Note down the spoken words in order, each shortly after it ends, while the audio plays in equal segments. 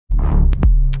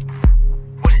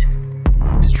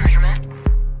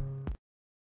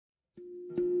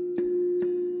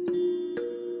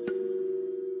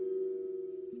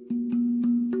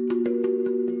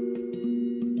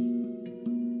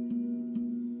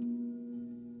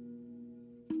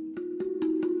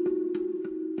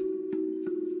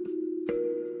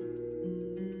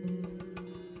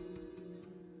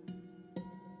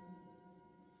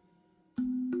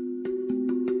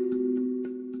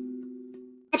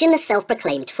Imagine the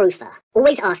self-proclaimed truther,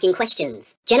 always asking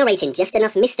questions, generating just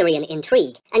enough mystery and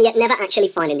intrigue, and yet never actually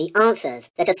finding the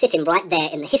answers that are sitting right there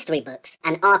in the history books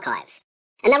and archives.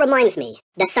 And that reminds me,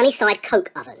 the Sunnyside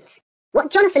Coke ovens.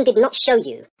 What Jonathan did not show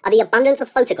you are the abundance of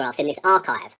photographs in this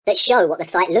archive that show what the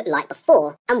site looked like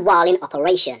before and while in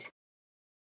operation.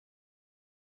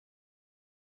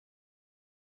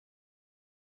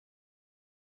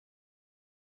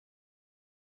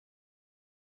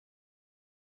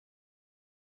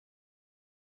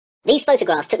 These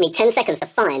photographs took me 10 seconds to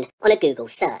find on a Google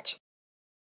search.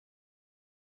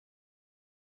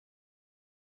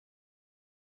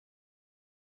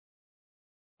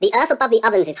 The earth above the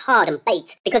ovens is hard and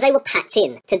baked because they were packed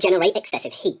in to generate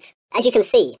excessive heat. As you can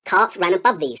see, carts ran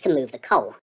above these to move the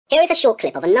coal. Here is a short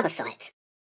clip of another site.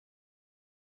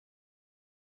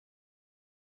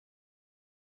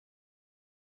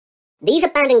 These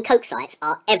abandoned coke sites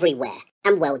are everywhere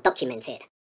and well documented.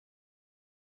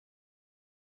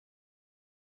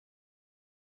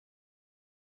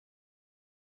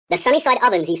 The Sunnyside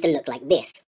ovens used to look like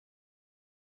this.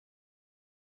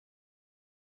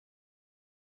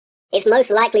 It's most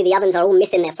likely the ovens are all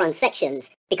missing their front sections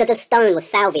because the stone was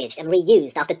salvaged and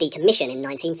reused after decommission in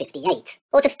 1958,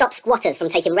 or to stop squatters from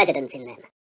taking residence in them.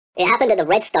 It happened at the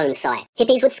Redstone site.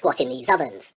 Hippies would squat in these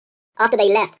ovens. After they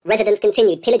left, residents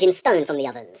continued pillaging stone from the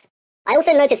ovens. I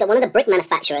also noticed that one of the brick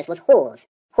manufacturers was Hawes.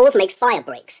 Hawes makes fire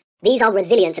bricks. These are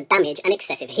resilient to damage and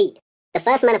excessive heat. The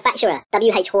first manufacturer,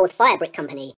 W.H. Hawes Fire Brick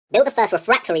Company, built the first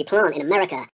refractory plant in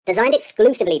America, designed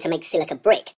exclusively to make silica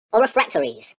brick, or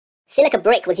refractories. Silica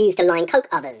brick was used to line coke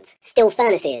ovens, steel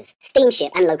furnaces,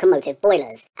 steamship and locomotive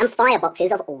boilers, and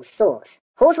fireboxes of all sorts.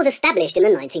 Hawes was established in the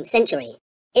 19th century.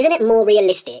 Isn't it more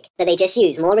realistic that they just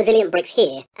use more resilient bricks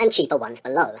here and cheaper ones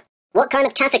below? What kind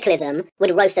of cataclysm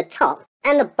would roast the top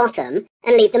and the bottom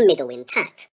and leave the middle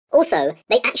intact? Also,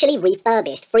 they actually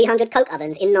refurbished 300 coke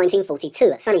ovens in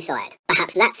 1942 at Sunnyside.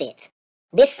 Perhaps that's it.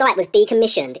 This site was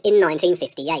decommissioned in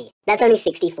 1958. That's only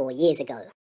 64 years ago.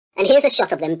 And here's a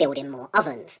shot of them building more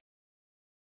ovens.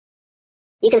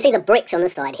 You can see the bricks on the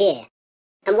side here.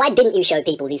 And why didn't you show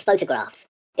people these photographs?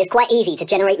 It's quite easy to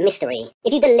generate mystery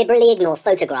if you deliberately ignore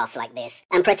photographs like this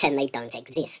and pretend they don't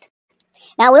exist.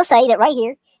 Now, I will say that right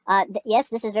here, yes,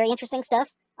 this is very interesting stuff.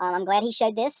 I'm glad he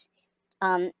showed this.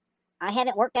 I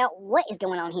haven't worked out what is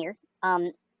going on here.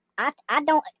 I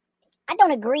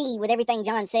don't agree with everything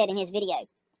John said in his video.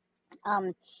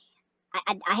 I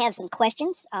have some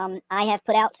questions. I have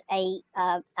put out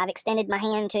I've extended my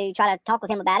hand to try to talk with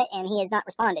him about it, and he has not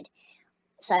responded.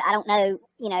 So I don't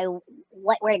know,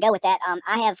 where to go with that.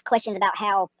 I have questions about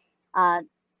how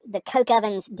the coke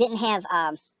ovens didn't have,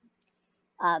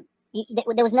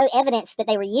 there was no evidence that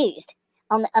they were used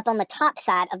up on the top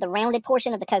side of the rounded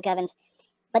portion of the coke ovens.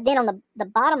 But then on the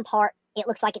bottom part, it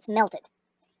looks like it's melted.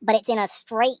 But it's in a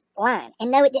straight line.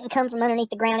 And no, it didn't come from underneath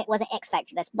the ground. It wasn't X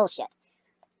Factor. That's bullshit.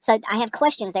 So I have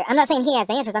questions there. I'm not saying he has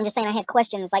the answers. I'm just saying I have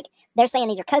questions. Like, they're saying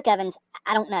these are coke ovens.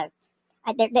 I don't know.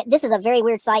 This is a very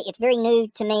weird site. It's very new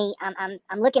to me.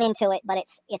 I'm looking into it, but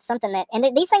it's something that... And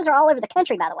these things are all over the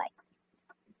country, by the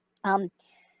way.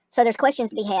 So there's questions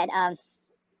to be had. I'm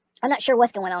not sure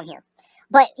what's going on here.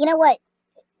 But you know what?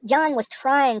 John was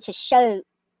trying to show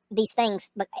these things,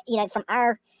 but from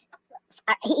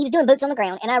he was doing boots on the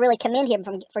ground, and I really commend him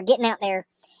for getting out there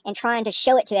and trying to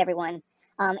show it to everyone.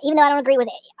 Even though I don't agree with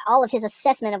all of his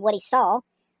assessment of what he saw,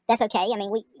 that's okay. I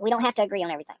mean, we don't have to agree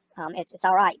on everything. It's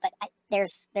all right, but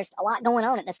there's a lot going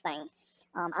on at this thing.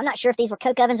 I'm not sure if these were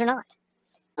coke ovens or not.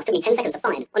 It took me 10 seconds to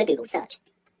find on a Google search.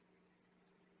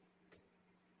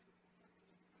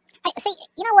 See,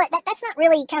 you know what? That's not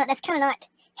really that's kind of not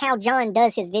how John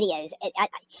does his videos.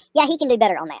 Yeah, he can do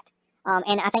better on that.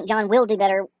 And I think John will do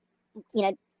better.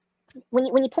 When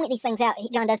you point these things out,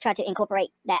 John does try to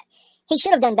incorporate that. He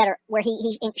should have done better where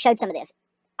he showed some of this.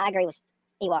 I agree with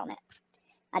AEWAR on that.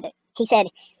 I do. He said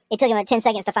it took him 10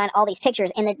 seconds to find all these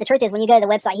pictures. And the truth is, when you go to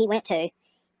the website he went to,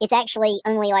 it's actually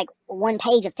only like one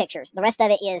page of pictures. The rest of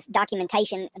it is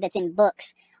documentation that's in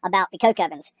books about the coke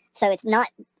ovens. So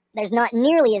there's not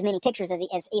nearly as many pictures as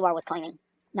AEWAR was claiming.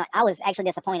 No, I was actually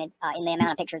disappointed in the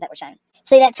amount of pictures that were shown.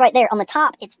 See, that's right there on the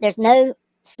top. There's no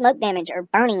smoke damage or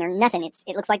burning or nothing.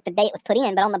 It looks like the day it was put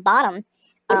in, but on the bottom,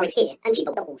 here and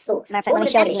cheaper the whole source. Matter of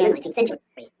fact, let me show it again. 19th century.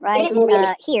 Right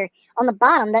here on the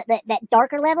bottom, that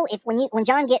darker level. When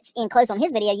John gets in close on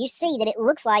his video, you see that it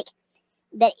looks like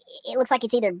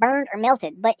it's either burned or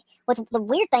melted. But the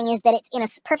weird thing is that it's in a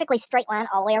perfectly straight line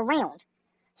all the way around.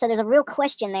 So there's a real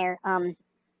question there. I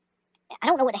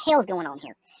don't know what the hell's going on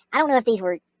here. I don't know if these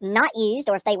were not used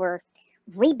or if they were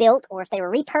rebuilt or if they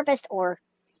were repurposed or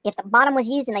If the bottom was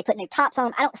used and they put new tops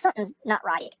on, something's not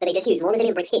right. That they just use more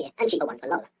resilient bricks here and cheaper ones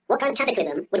below. What kind of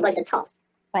cataclysm would roast the top?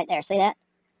 Right there, see that?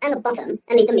 And the bottom,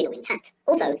 and leave the middle intact.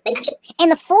 Also, they actually...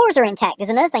 And the floors are intact. There's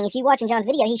another thing. If you watch in John's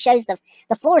video, he shows the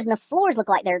floors, and the floors look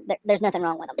like there's nothing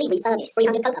wrong with them. They refurbished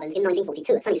 300 coke ovens in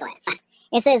 1942 at Sunnyside.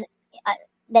 It says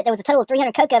that there was a total of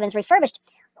 300 coke ovens refurbished.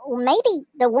 Well, maybe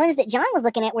the ones that John was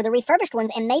looking at were the refurbished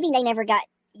ones, and maybe they never got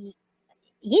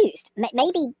used.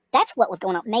 Maybe that's what was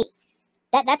going on. Maybe.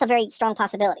 That's a very strong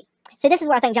possibility. See, this is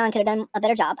where I think John could have done a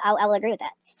better job. I will agree with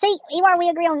that. See, EWAR, we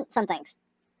agree on some things.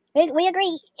 We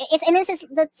agree. And this is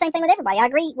the same thing with everybody. I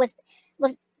agree with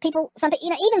people.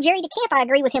 Even Jerry DeCamp, I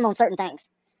agree with him on certain things.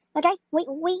 Okay,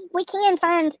 we can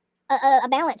find a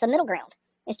balance, a middle ground.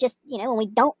 It's just, when we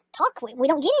don't talk, we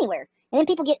don't get anywhere. And then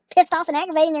people get pissed off and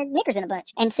aggravated and their knickers in a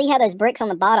bunch. And see how those bricks on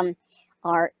the bottom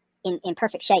are in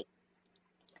perfect shape.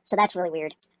 So that's really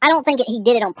weird. I don't think he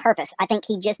did it on purpose. I think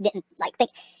he just didn't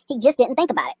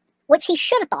think about it, which he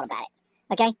should have thought about it.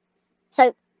 Okay,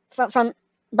 so from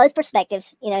both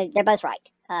perspectives, they're both right.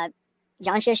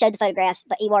 John should have showed the photographs,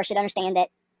 but EWAR should understand that,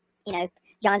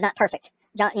 John's not perfect.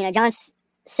 John's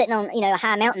sitting on, a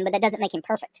high mountain, but that doesn't make him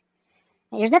perfect.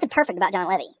 There's nothing perfect about John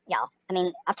Levy, y'all. I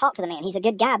mean, I've talked to the man. He's a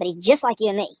good guy, but he's just like you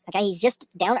and me. Okay, he's just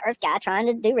a down-to-earth guy trying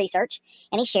to do research,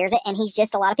 and he shares it, and he's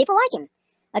just a lot of people like him.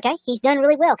 Okay, he's done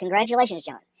really well. Congratulations,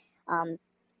 John.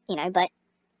 But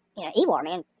EWAR,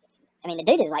 man. I mean, the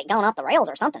dude is like going off the rails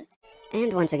or something.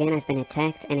 And once again, I've been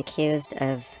attacked and accused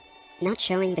of not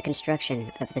showing the construction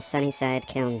of the Sunnyside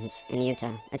kilns in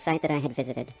Utah, a site that I had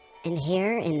visited. And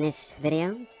here in this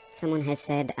video, someone has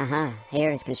said, aha,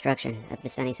 here is construction of the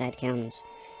Sunnyside kilns.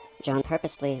 John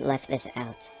purposely left this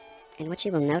out. And what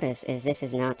you will notice is this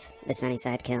is not the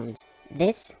Sunnyside kilns.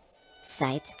 This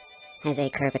site has a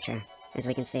curvature, as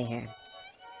we can see here.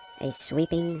 A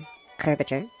sweeping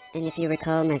curvature. And if you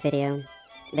recall my video,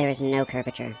 there is no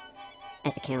curvature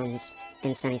at the kilns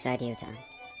in Sunnyside, Utah.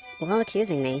 While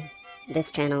accusing me,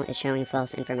 this channel is showing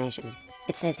false information.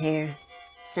 It says here,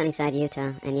 Sunnyside,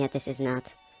 Utah, and yet this is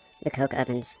not the coke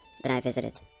ovens that I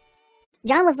visited.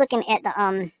 John was looking at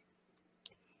the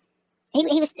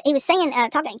he was saying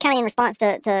talking kind of in response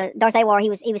to Darth AEWAR. He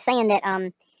was saying that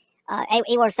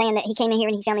AEWAR was saying that he came in here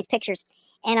and he found these pictures,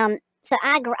 and so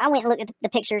I went and looked at the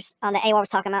pictures that AEWAR was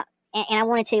talking about, and I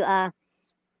wanted to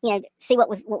see what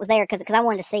was there because I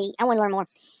wanted to learn more.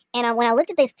 And when I looked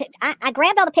at these, I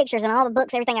grabbed all the pictures and all the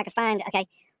books, everything I could find. Okay,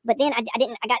 but then I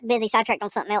got busy, sidetracked on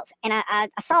something else, and I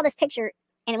saw this picture,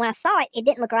 and when I saw it, it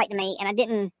didn't look right to me, and I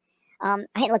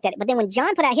hadn't looked at it. But then when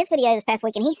John put out his video this past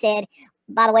week, and he said,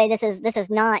 by the way, this is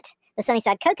not the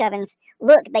Sunnyside coke ovens.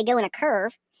 Look, they go in a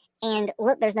curve, and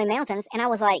look, there's no mountains. And I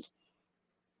was like,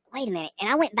 wait a minute. And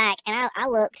I went back and I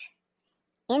looked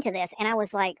into this, and I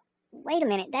was like, wait a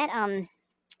minute,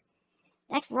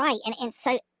 that's right. And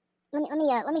so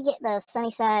let me get the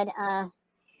Sunnyside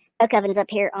coke ovens up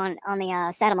here on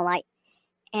the satellite.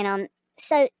 And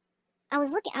so I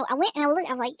was looking, I went and I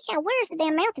was like, yeah, where's the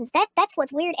damn mountains? That's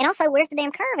what's weird. And also, where's the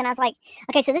damn curve? And I was like,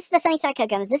 okay, so this is the Sunnyside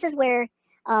coke ovens. This is where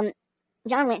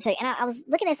John went to. And I was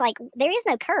looking at this like, there is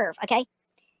no curve, okay?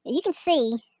 You can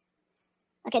see,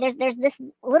 okay, there's this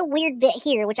little weird bit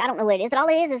here, which I don't know what it is, but all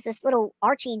it is this little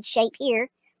archy shape here.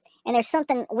 And there's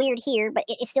something weird here, but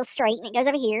it's still straight, and it goes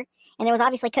over here. And there was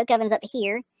obviously coke ovens up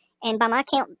here. And by my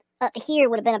count, up here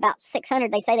would have been about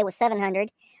 600. They say there was 700.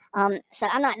 So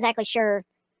I'm not exactly sure.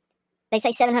 They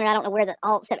say 700. I don't know where I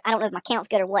don't know if my count's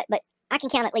good or what, but I can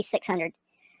count at least 600.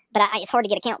 But it's hard to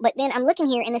get a count. But then I'm looking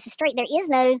here, and this is straight. There is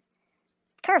no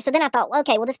curve. So then I thought,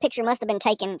 okay, well, this picture must have been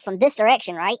taken from this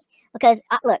direction, right? Because,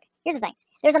 look, here's the thing.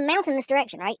 There's a mountain this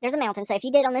direction, right? There's a mountain. So if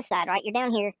you did on this side, right, you're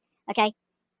down here, okay?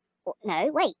 Well,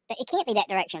 no, wait, it can't be that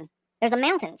direction. There's a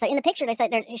mountain. So in the picture, they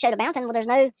showed a mountain. Well, there's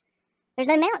no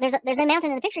mountain. There's no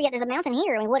mountain in the picture yet. There's a mountain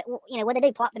here. I mean, what they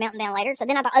do? Plop the mountain down later. So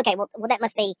then I thought, okay, well, that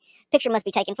picture must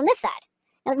be taken from this side.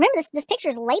 Now remember, this picture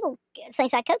is labeled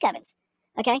Sunnyside coke ovens.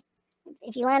 Okay,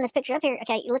 if you line this picture up here,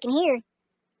 okay, you're looking here.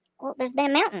 Well, there's a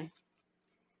damn mountain.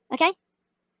 Okay,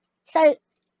 so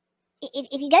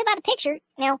if you go by the picture,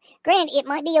 now, granted, it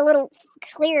might be a little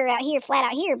clearer out here, flat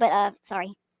out here, but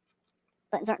sorry,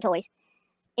 buttons aren't toys.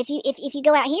 If you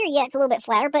go out here, yeah, it's a little bit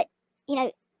flatter, but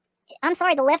I'm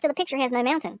sorry, the left of the picture has no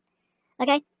mountain.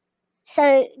 Okay,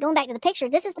 so going back to the picture,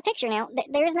 this is the picture now.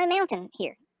 There is no mountain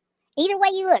here. Either way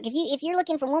you look, if you're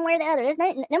looking from one way or the other, there's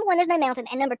no, number one, there's no mountain,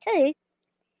 and number two,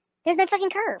 there's no fucking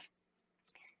curve.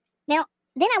 Now,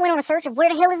 then I went on a search of where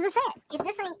the hell is this at? If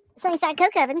this ain't Sunnyside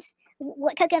coke ovens,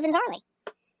 what coke ovens are they?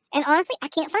 And honestly, I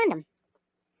can't find them.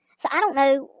 So I don't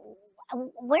know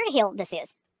where the hell this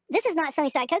is. This is not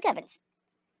Sunnyside coke ovens.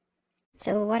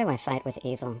 So why do I fight with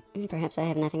evil? Perhaps I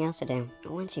have nothing else to do.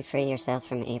 Once you free yourself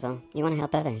from evil, you want to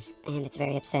help others. And it's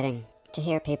very upsetting to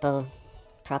hear people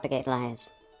propagate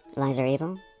lies. Lies are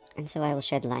evil, and so I will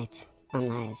shed light on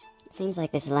lies. It seems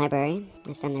like this library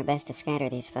has done their best to scatter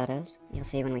these photos. You'll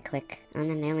see when we click on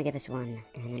them, they only give us one.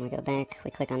 And then we go back,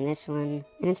 we click on this one,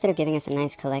 and instead of giving us a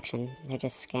nice collection, they're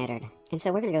just scattered. And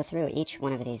so we're going to go through each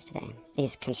one of these today.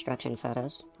 These construction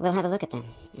photos. We'll have a look at them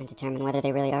and determine whether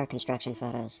they really are construction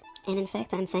photos. And in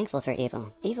fact, I'm thankful for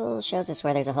evil. Evil shows us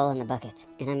where there's a hole in the bucket,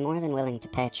 and I'm more than willing to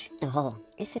patch a hole,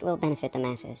 if it will benefit the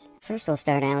masses. First, we'll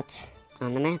start out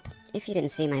on the map. If you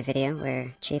didn't see my video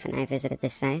where Chief and I visited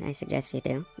this site, I suggest you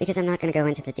do, because I'm not going to go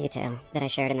into the detail that I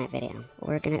shared in that video.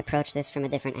 We're going to approach this from a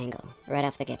different angle, right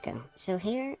off the get-go. So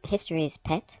here, History's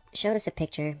Pet showed us a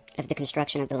picture of the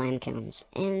construction of the lime kilns.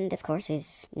 And of course,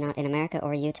 he's not in America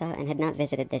or Utah and had not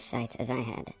visited this site as I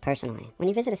had, personally. When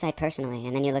you visit a site personally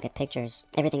and then you look at pictures,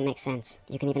 everything makes sense.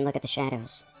 You can even look at the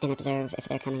shadows and observe if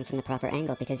they're coming from the proper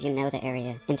angle because you know the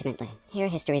area intimately. Here,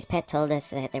 History's Pet told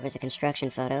us that there was a construction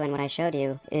photo, and what I showed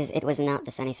you is it was not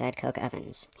the Sunnyside coke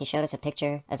ovens. He showed us a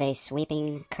picture of a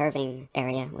sweeping, curving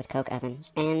area with coke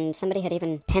ovens, and somebody had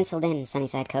even penciled in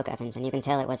Sunnyside coke ovens, and you can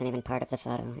tell it wasn't even part of the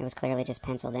photo. It was clearly just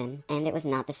penciled in, and it was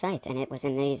not the site, and it was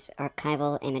in these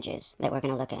archival images that we're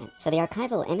going to look at. So the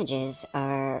archival images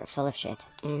are full of shit,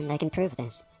 and I can prove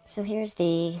this. So here's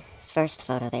the first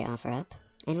photo they offer up.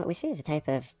 And what we see is a type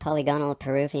of polygonal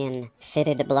Peruvian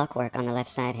fitted blockwork on the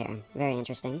left side here. Very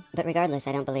interesting. But regardless,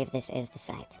 I don't believe this is the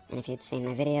site. And if you'd seen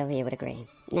my video, you would agree.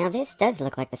 Now this does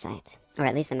look like the site. Or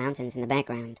at least the mountains in the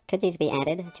background. Could these be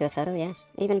added to a photo? Yes.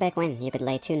 Even back when, you could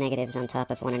lay two negatives on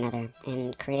top of one another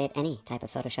and create any type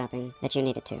of photoshopping that you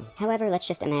needed to. However, let's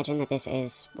just imagine that this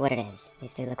is what it is.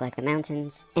 These two look like the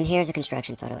mountains. And here's a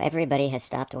construction photo. Everybody has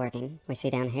stopped working. We see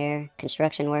down here,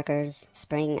 construction workers,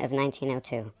 spring of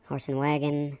 1902. Horse and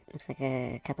wagon. Looks like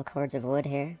a couple cords of wood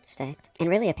here, stacked. And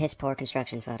really a piss-poor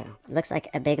construction photo. Looks like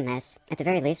a big mess. At the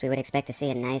very least, we would expect to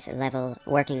see a nice, level,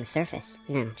 working surface.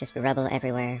 No, just rubble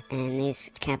everywhere. And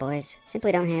these cowboys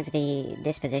simply don't have the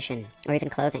disposition or even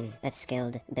clothing of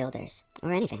skilled builders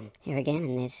or anything. Here again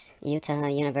in this Utah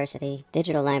University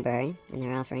digital library, and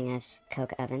they're offering us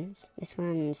coke ovens. This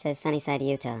one says Sunnyside,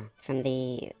 Utah, from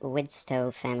the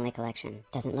Widstow family collection.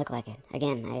 Doesn't look like it.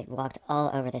 Again, I walked all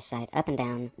over this site, up and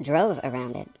down, drove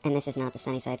around it, and this is not the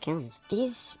Sunnyside kilns.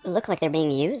 These look like they're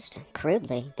being used,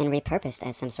 crudely, and repurposed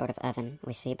as some sort of oven.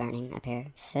 We see burning up here.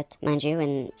 Soot. Mind you,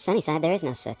 in Sunnyside there is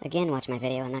no soot. Again, watch my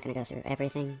video, I'm not going to go through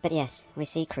everything. But yes, we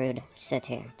see crude soot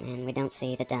here, and we don't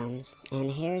see the domes.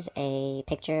 And here's a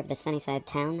picture of the Sunnyside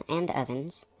town and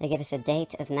ovens. They give us a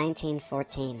date of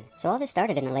 1914. So all this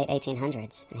started in the late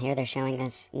 1800s, and here they're showing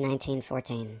us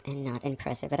 1914, and not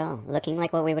impressive at all. Looking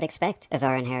like what we would expect of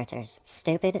our inheritors.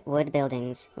 Stupid wood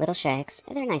buildings, little shacks.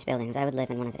 They're nice buildings, I would live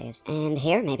in one of these. And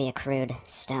here, maybe a crude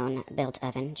stone-built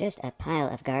oven, just a pile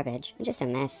of garbage, just a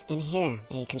mess. And here,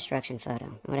 a construction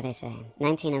photo. What do they say?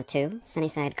 1902,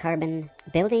 Sunnyside Carbon,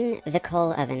 building the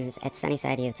coal ovens at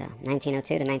Sunnyside, Utah,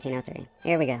 1902 to 1903.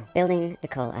 Here we go, building the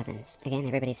coal ovens. Again,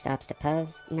 everybody stops to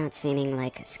pose, not seeming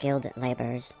like skilled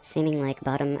laborers, seeming like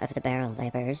bottom-of-the-barrel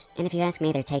laborers. And if you ask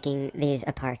me, they're taking these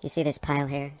apart. You see this pile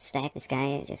here, stacked? This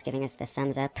guy is just giving us the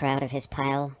thumbs up, proud of his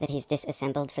pile that he's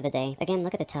disassembled for the day. Again,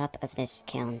 look at the top of this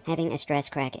kiln, having a stress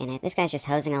crack in it. This guy's just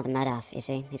hosing all the mud off, you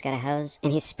see? He's got a hose,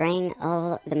 and he's spraying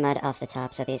all the mud off the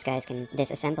top so these guys can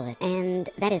disassemble it. And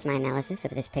that is my analysis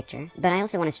of this picture. But I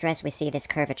also want to stress we see this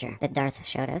curvature that Darth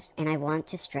showed us, and I want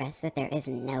to stress that there is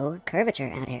no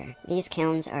curvature out here. These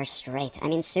kilns are straight. I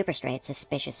mean super straight,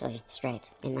 suspiciously straight,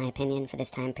 in my opinion, for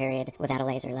this time period, without a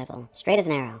laser level. Straight as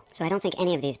an arrow. So I don't think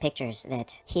any of these pictures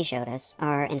that he showed us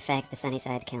are, in fact, the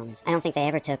Sunnyside kilns. I don't think they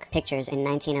ever took pictures in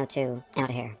 1902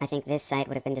 out here. I think this site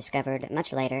would have been discovered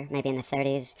much later, maybe in the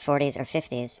 30s, 40s, or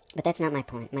 50s, but that's not my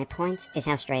point. My point is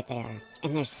how straight they are.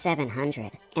 And there's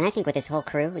 700. And I think with this whole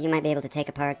crew, you might be able to take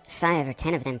apart 5 or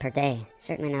 10 of them per day.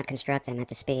 Certainly not construct them at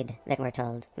the speed that we're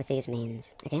told with these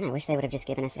means. Again, I wish they would have just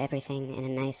given us everything in a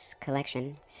nice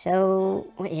collection. So,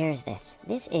 what year is this?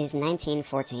 This is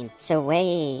 1914. So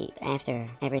way after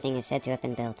everything is said to have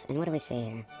been built. And what do we see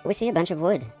here? We see a bunch of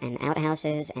wood and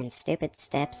outhouses and stupid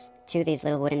steps to these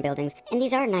little wooden buildings. And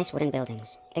these are nice wooden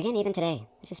buildings. Again, even today,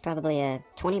 this is probably a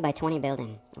 20 by 20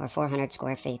 building, or 400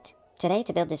 square feet. Today,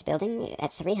 to build this building,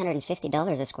 at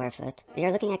 $350 a square foot,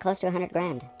 you're looking at close to 100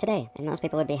 grand. Today, and most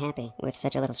people would be happy with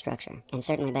such a little structure. And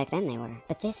certainly back then they were.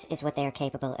 But this is what they are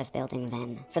capable of building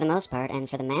then. For the most part, and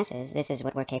for the masses, this is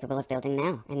what we're capable of building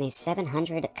now. And these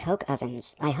 700 coke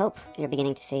ovens, I hope you're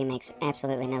beginning to see, makes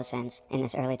absolutely no sense in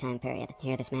this early time period.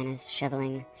 Here this man is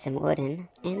shoveling some wood in,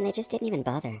 and they just didn't even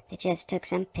bother. They just took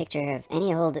some picture of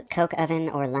any old coke oven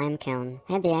or lime kiln,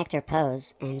 had the actor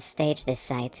pose, and stage this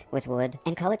site with wood,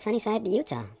 and call it Sunnyside,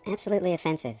 Utah. Absolutely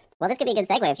offensive. Well, this could be a good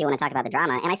segue if you want to talk about the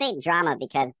drama. And I say drama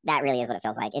because that really is what it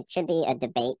feels like. It should be a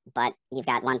debate, but you've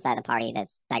got one side of the party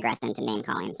that's digressed into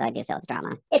name-calling, so I do feel it's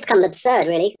drama. It's become absurd,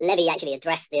 really. Levi actually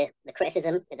addressed the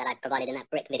criticism that I provided in that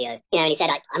brick video. You know, and he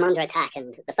said, I'm under attack,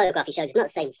 and the photograph he shows is not the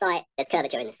same site. There's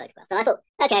curvature in this photograph. So I thought,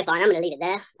 okay, fine, I'm going to leave it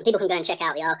there, and people can go and check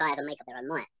out the archive and make up their own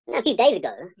mind. And a few days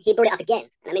ago, he brought it up again.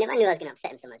 And I mean, if I knew I was going to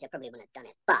upset him so much, I probably wouldn't have done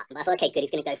it. But I thought, okay, good,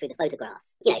 he's going to go through the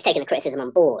photographs. You know, he's taking the criticism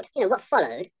on board. You know, what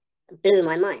followed blew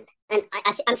my mind. And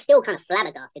I'm still kind of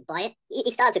flabbergasted by it. He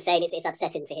starts with saying it's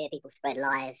upsetting to hear people spread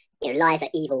lies. You know, lies are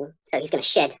evil, so he's going to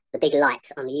shed the big light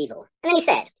on the evil. And then he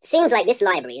said, seems like this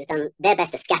library has done their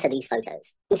best to scatter these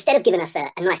photos. Instead of giving us a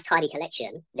nice tidy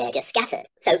collection, they're just scattered.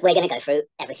 So we're going to go through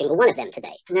every single one of them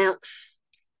today. Now,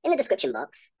 in the description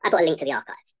box, I put a link to the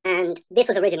archive. And this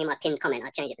was originally my pinned comment. I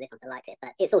changed it for this one so I liked it,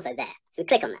 but it's also there. So we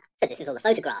click on that. So this is all the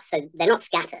photographs. So they're not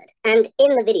scattered. And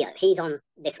in the video, he's on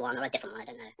this one or a different one, I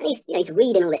don't know. And he's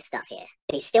reading all this stuff here.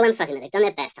 But he's still emphasizing that they've done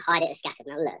their best to hide it as scattered.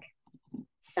 Now look.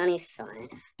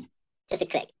 Sunnyside. Just a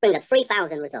click. Brings up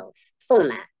 3,000 results.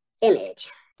 Format. Image.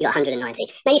 You got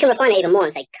 190. Now you can refine it even more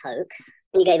and say Coke.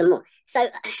 And you get even more. So,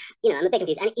 you know, I'm a bit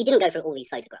confused. And he didn't go through all these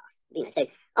photographs. You know, so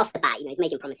off the bat, you know, he's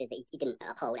making promises that he didn't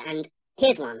uphold. And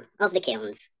here's one of the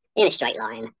kilns in a straight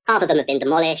line. Half of them have been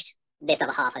demolished. This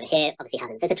other half over here obviously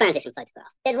hasn't. So it's a transition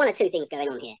photograph. There's one or two things going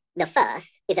on here. The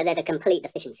first is that there's a complete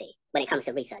deficiency when it comes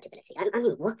to researchability. I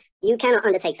mean, what? You cannot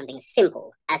undertake something as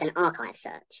simple as an archive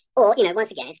search. Or, you know, once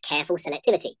again, it's careful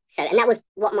selectivity. So, and that was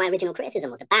what my original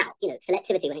criticism was about. You know,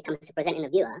 selectivity when it comes to presenting the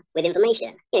viewer with information.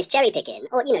 You know, it's cherry picking,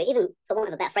 or, you know, even for want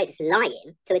of a better phrase, it's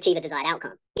lying to achieve a desired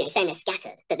outcome. You know, saying they're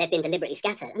scattered, that they've been deliberately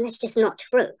scattered, and that's just not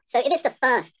true. So if it's the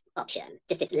first option,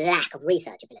 just this lack of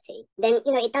researchability, then,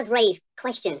 you know, it does raise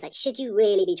questions like, should you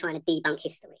really be trying to debunk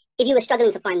history? If you were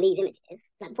struggling to find these images,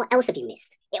 like, what else have you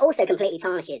missed? It also completely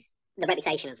tarnishes the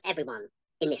reputation of everyone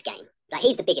in this game. Like,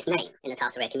 he's the biggest name in the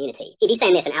Tartaria community. If he's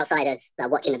saying this and outsiders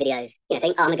watching the videos, you know,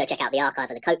 think, oh, I'm gonna go check out the archive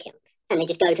of the coke kilns, and they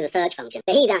just go to the search function.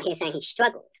 But he's out here saying he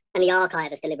struggled, and the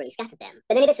archive has deliberately scattered them.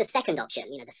 But then if it's the second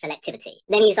option, you know, the selectivity,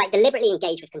 then he's like deliberately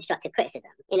engaged with constructive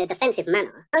criticism in a defensive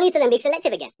manner, only to then be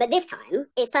selective again. But this time,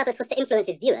 its purpose was to influence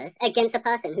his viewers against the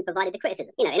person who provided the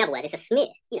criticism. You know, in other words, it's a smear.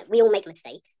 You know, we all make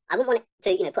mistakes. I wouldn't want it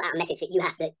to, you know, put out a message that you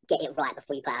have to get it right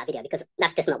before you put out a video, because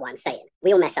that's just not what I'm saying.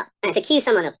 We all mess up. And to accuse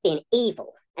someone of being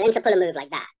evil, and then to pull a move like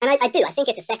that. And I think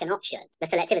it's a second option, the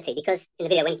selectivity, because in the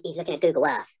video when he's looking at Google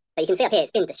Earth, but you can see up here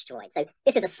it's been destroyed. So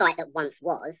this is a site that once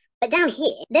was. But down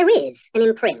here, there is an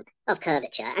imprint of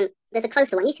curvature, and there's a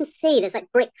closer one. You can see there's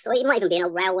like bricks, or it might even be an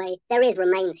old railway. There is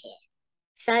remains here.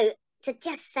 So to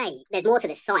just say there's more to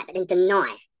this site, but then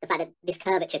deny the fact that this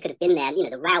curvature could have been there, and, you know,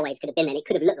 the railways could have been there, and it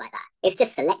could have looked like that. It's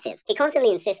just selective. He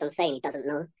constantly insists on saying he doesn't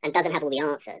know and doesn't have all the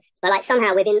answers. But like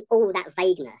somehow within all that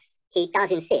vagueness, he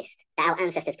does insist that our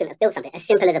ancestors couldn't have built something as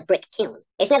simple as a brick kiln.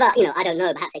 It's never, you know, I don't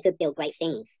know, perhaps they could build great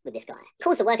things with this guy. He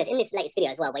calls the workers in this latest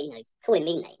video as well, where, you know, he's calling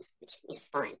me names, which, you know, is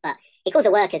fine. But he calls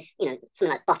the workers, you know,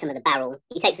 something like bottom of the barrel.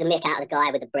 He takes the mick out of the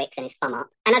guy with the bricks and his thumb up.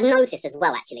 And I've noticed as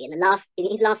well, actually, in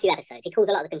his last few episodes, he calls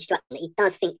a lot of the construction that he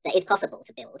does think that is possible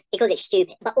to build. He calls it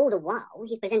stupid. But all the while,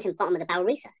 he's presenting bottom of the barrel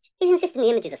research. He's insisting the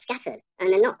images are scattered,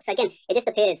 and they're not. So again, it just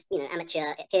appears, you know,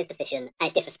 amateur, it appears deficient, and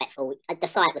it's disrespectful. The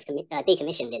site was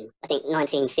decommissioned in, I think,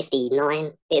 1959.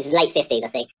 It was late 50s, I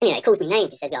think. And, you know, he calls me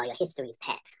names. He says, oh, your history's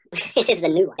pet. This is the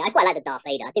new one. I quite like the Darth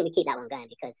Vader. I think we keep that one going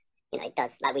because, you know, it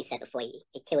does, like we said before,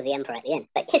 he kills the Emperor at the end.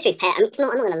 But history's pet, I mean, I'm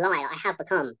not going to lie, I have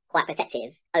become quite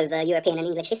protective over European and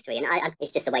English history, and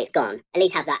it's just the way it's gone. At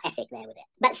least have that ethic there with it.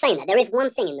 But saying that, there is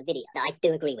one thing in the video that I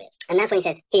do agree with, and that's when he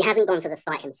says he hasn't gone to the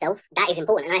site himself. That is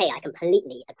important, and I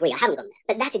completely agree. I haven't gone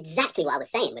there. But that's exactly what I was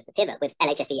saying with the pivot with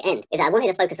LHFE End, is that I wanted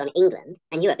to focus on England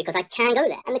and Europe because I can go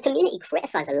there. And the community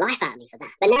criticised the life out of me for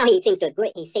that. But now he seems to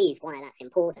agree. He sees why that's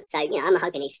important. So, you know, I'm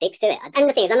hoping he sticks to it. And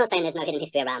the thing is, I'm not saying there's no hidden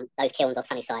history around those kilns or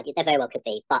Sunnyside. There very well could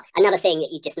be. But another thing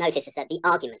that you just notice is that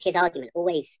his argument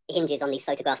always hinges on these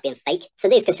photographs being fake. So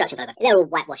these construction photographs, they're all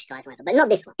whitewashed guys, whatever, but not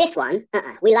this one. This one,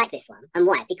 we like this one. And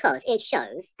why? Because it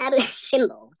shows a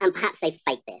symbol, and perhaps they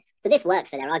faked this. So this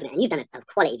works for their argument, and you've done a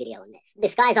quality video on this. The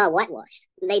skies are whitewashed.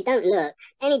 They don't look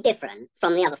any different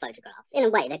from the other photographs. In a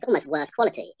way, they're almost worse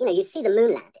quality. You know, you see the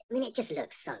moon landing. I mean, it just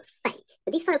looks so fake.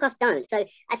 But these photographs don't. So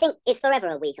I think it's forever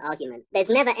a weak argument. There's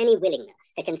never any willingness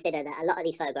to consider that a lot of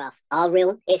these photographs are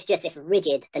real. It's just this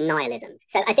rigid denialism.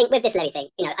 So I think with this Levi thing,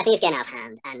 you know, I think it's getting out of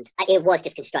hand, and it was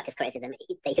just constructive criticism.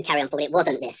 They could carry on forward. It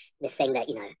wasn't this thing that,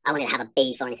 you know, I wanted to have a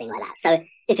beef or anything like that. So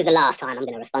this is the last time I'm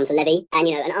going to respond to Levi. And,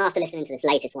 you know, and after listening to this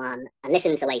latest one and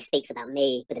listening to the way he speaks about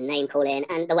me with the name calling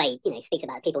and the way, you know, he speaks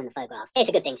about people in the photographs, it's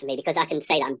a good thing for me because I can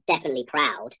say that I'm definitely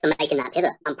proud for making that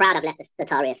pivot. I'm proud I've left the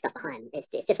Tartaria stuff behind. It's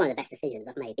just one of the best decisions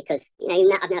I've made because, you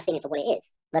know, I've now seen it for what it is.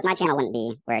 Look, my channel wouldn't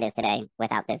be where it is today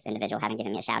without this individual having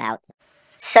given me a shout out.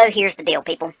 So here's the deal,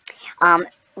 people.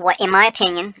 What, in my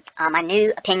opinion, my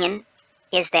new opinion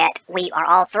is that we are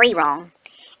all three wrong,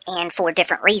 and for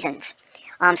different reasons.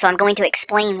 So I'm going to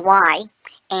explain why,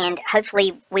 and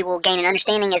hopefully we will gain an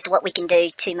understanding as to what we can do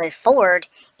to move forward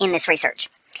in this research.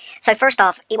 So first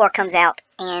off, AEWAR comes out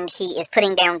and he is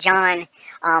putting down John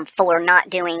for not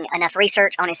doing enough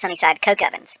research on his Sunnyside coke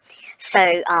ovens. So,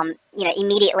 you know,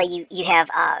 immediately you have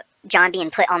John being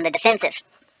put on the defensive.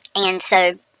 And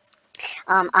so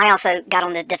I also got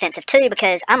on the defensive too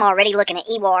because I'm already looking at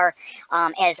AEWAR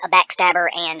as a backstabber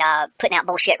and putting out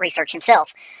bullshit research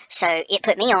himself. So it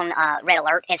put me on red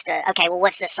alert as to, okay, well,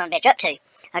 what's this son of a bitch up to?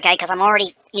 Okay, because I'm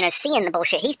already, you know, seeing the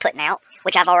bullshit he's putting out,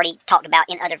 which I've already talked about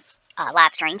in other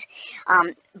live streams.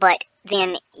 But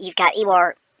then you've got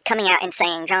AEWAR coming out and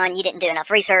saying, John, you didn't do enough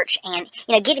research, and,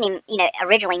 you know, giving him, you know,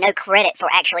 originally no credit for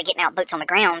actually getting out boots on the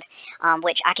ground,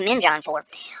 which I commend John for.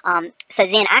 So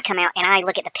then I come out and I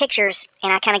look at the pictures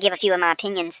and I kind of give a few of my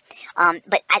opinions.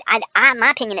 But my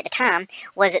opinion at the time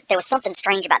was that there was something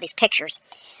strange about these pictures.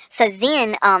 So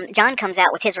then John comes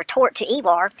out with his retort to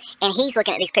AEWAR, and he's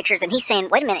looking at these pictures, and he's saying,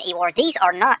 wait a minute, AEWAR, these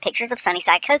are not pictures of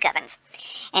Sunnyside coke ovens.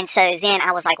 And so then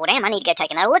I was like, well, damn, I need to go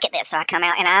take another look at this. So I come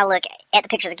out, and I look at the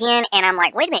pictures again, and I'm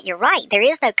like, wait a minute, you're right. There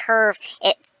is no curve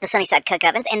at the Sunnyside coke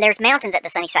ovens, and there's mountains at the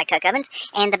Sunnyside coke ovens,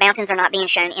 and the mountains are not being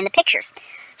shown in the pictures.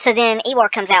 So then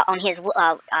AEWAR comes out on his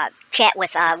chat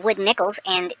with Wood Nichols,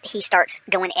 and he starts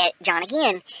going at John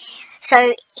again.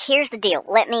 So here's the deal.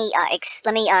 Let me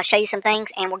show you some things,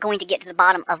 and we're going to get to the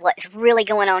bottom of what's really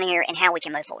going on here and how we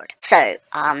can move forward. So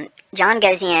John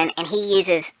goes in and he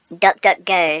uses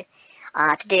DuckDuckGo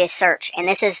to do his search, and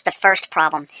this is the first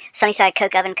problem: Sunnyside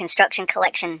Coke Oven Construction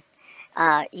Collection,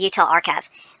 Utah Archives.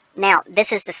 Now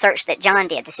this is the search that John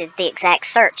did. This is the exact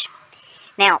search.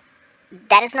 Now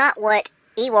that is not what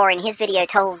AEWAR in his video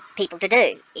told people to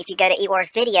do. If you go to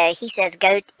AEWAR's video, he says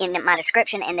go in my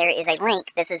description and there is a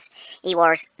link. This is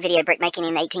AEWAR's video brickmaking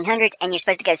in the 1800s, and you're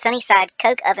supposed to go Sunnyside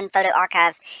Coke Oven Photo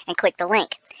Archives and click the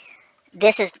link.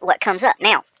 This is what comes up.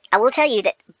 Now, I will tell you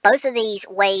that both of these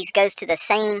ways goes to the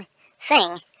same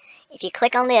thing. If you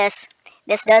click on this,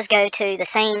 this does go to the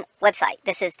same website.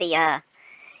 This is the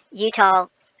Utah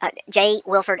J.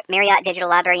 Wilford Marriott Digital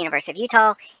Library, University of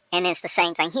Utah, and it's the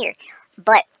same thing here.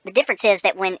 But the difference is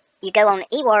that when you go on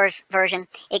AEWAR's version,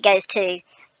 it goes to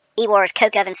AEWAR's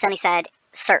Coke Oven Sunnyside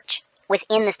search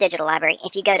within this digital library.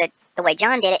 If you go to the way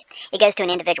John did it, it goes to an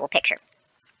individual picture.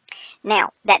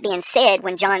 Now, that being said,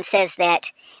 when John says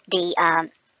that the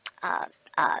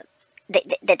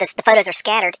photos are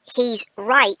scattered, he's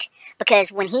right,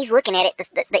 because when he's looking at it,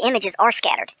 the images are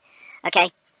scattered.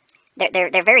 Okay,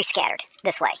 they're very scattered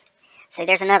this way. So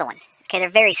there's another one. Okay, they're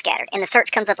very scattered, and the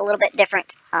search comes up a little bit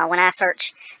different when I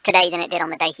search today than it did on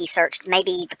the day he searched.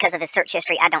 Maybe because of his search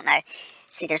history, I don't know.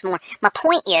 See, there's more. My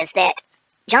point is that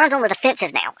John's on the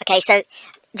defensive now. Okay, so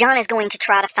John is going to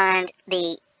try to find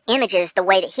the images the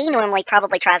way that he normally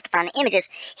probably tries to find the images.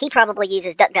 He probably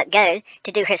uses DuckDuckGo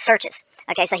to do his searches.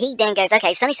 Okay, so he then goes,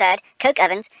 okay, Sunnyside Coke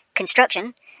Ovens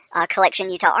Construction Collection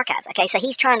Utah Archives. Okay, so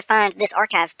he's trying to find this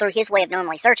archives through his way of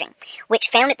normally searching, which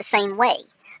found it the same way.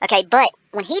 Okay, but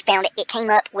when he found it, it came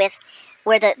up with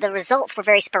where the results were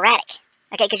very sporadic.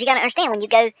 Okay, because you got to understand, when you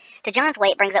go to John's way,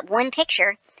 it brings up one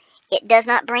picture. It does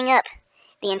not bring up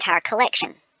the entire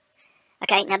collection.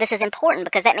 Okay, now this is important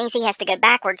because that means he has to go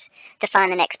backwards to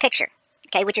find the next picture.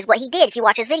 Okay, which is what he did. If you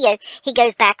watch his video, he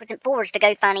goes backwards and forwards to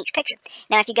go find each picture.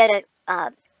 Now, if you go to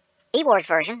AEWAR's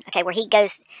version, okay, where he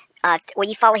goes, where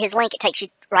you follow his link, it takes you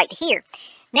right to here.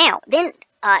 Now, then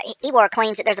AEWAR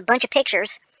claims that there's a bunch of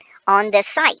pictures on this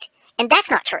site, and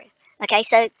that's not true. Okay,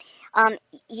 so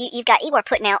you've got AEWAR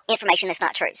putting out information that's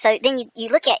not true. So then you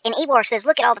look at, and AEWAR says,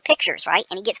 look at all the pictures, right?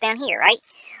 And he gets down here, right?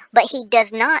 But he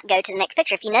does not go to the next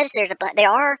picture. If you notice, there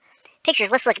are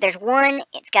pictures. Let's look. There's one.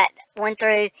 It's got 1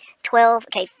 through 12.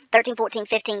 Okay, 13, 14,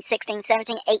 15, 16,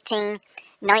 17, 18,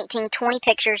 19, 20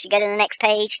 pictures. You go to the next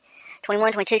page.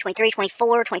 21, 22, 23,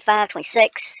 24, 25,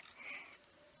 26,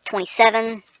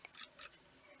 27.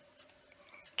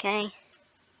 Okay.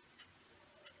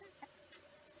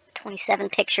 27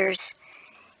 pictures.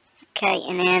 Okay,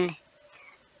 and then,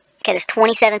 okay, there's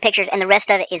 27 pictures, and the rest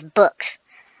of it is books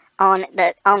on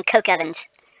coke ovens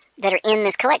that are in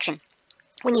this collection.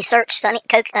 When you search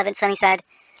coke oven Sunnyside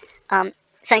coke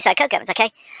ovens,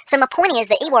 okay? So my point is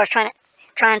that AEWAR is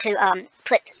trying to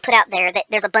put out there that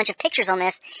there's a bunch of pictures on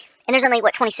this, and there's only,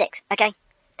 what, 26, okay?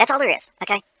 That's all there is,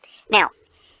 okay? Now,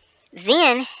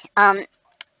 then,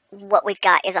 what we've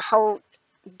got is a whole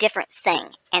different thing,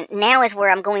 and now is where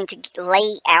I'm going to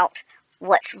lay out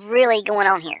what's really going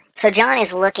on here. So John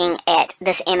is looking at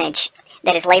this image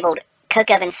that is labeled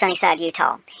Coke Oven Sunnyside,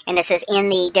 Utah, and this is in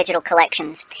the digital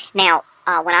collections. Now,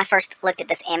 when I first looked at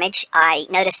this image, I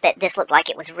noticed that this looked like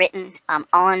it was written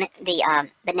on the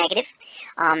negative,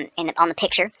 on the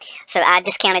picture. So I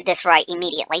discounted this right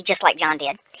immediately, just like John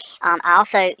did.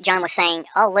 John was saying,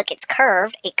 oh, look, it's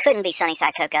curved. It couldn't be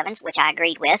Sunnyside Coke Ovens, which I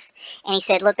agreed with. And he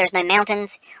said, look, there's no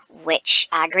mountains, which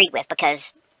I agreed with,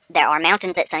 because there are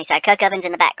mountains at Sunnyside Coke Ovens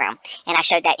in the background. And I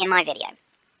showed that in my video.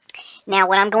 Now,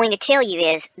 what I'm going to tell you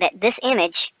is that this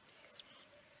image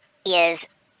is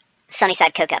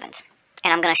Sunnyside Coke Ovens.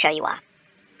 And I'm going to show you why.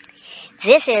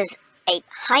 This is a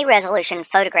high-resolution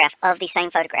photograph of the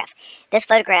same photograph. This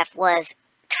photograph was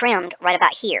trimmed right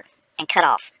about here and cut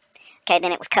off. Okay,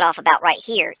 then it was cut off about right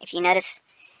here. If you notice,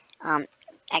 actually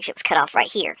it was cut off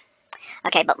right here.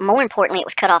 Okay, but more importantly, it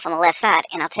was cut off on the left side,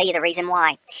 and I'll tell you the reason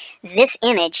why. This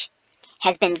image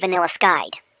has been vanilla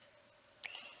skied.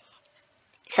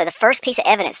 So the first piece of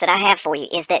evidence that I have for you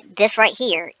is that this right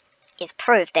here is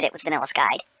proof that it was vanilla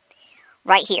skied.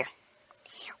 Right here.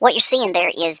 What you're seeing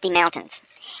there is the mountains.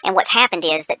 And what's happened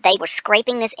is that they were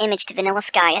scraping this image to vanilla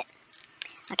sky it.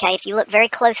 Okay, if you look very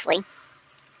closely,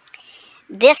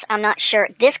 this, I'm not sure,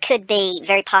 this could be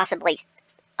very possibly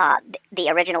the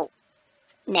original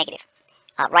negative.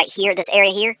 Right here, this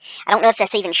area here, I don't know if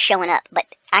that's even showing up, but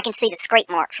I can see the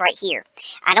scrape marks right here.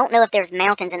 I don't know if there's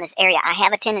mountains in this area. I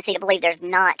have a tendency to believe there's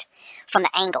not from the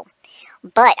angle.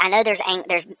 But I know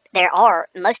there are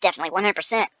most definitely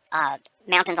 100%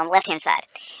 mountains on the left-hand side.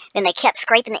 Then they kept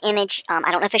scraping the image.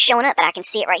 I don't know if it's showing up, but I can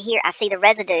see it right here. I see the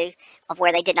residue of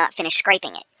where they did not finish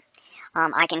scraping it.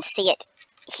 I can see it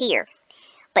here.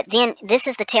 But then this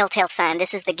is the telltale sign.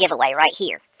 This is the giveaway right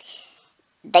here.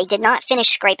 They did not finish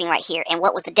scraping right here. And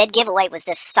what was the dead giveaway was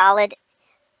this solid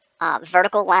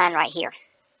vertical line right here.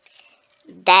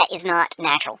 That is not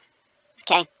natural.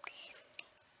 Okay?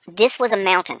 This was a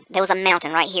mountain. There was a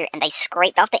mountain right here, and they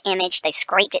scraped off the image. They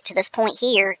scraped it to this point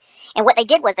here, and what they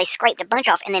did was they scraped a bunch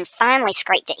off, and then finally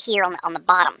scraped it here on the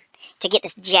bottom to get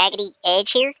this jaggedy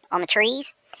edge here on the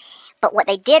trees. But what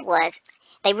they did was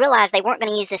they realized they weren't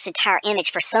going to use this entire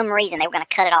image for some reason. They were going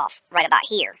to cut it off right about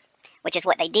here, which is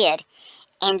what they did,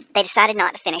 and they decided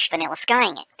not to finish vanilla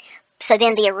skying it. So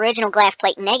then the original glass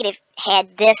plate negative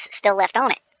had this still left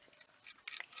on it.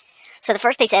 So the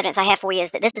first piece of evidence I have for you is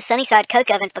that this is Sunnyside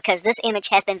Coke Ovens because this image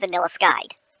has been vanilla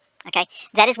skied. Okay,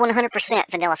 that is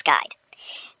 100% vanilla skied.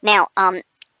 Now, I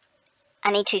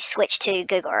need to switch to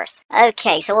Google Earth.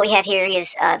 Okay, so what we have here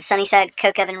is Sunnyside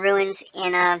Coke Oven ruins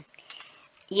in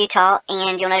Utah,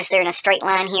 and you'll notice they're in a straight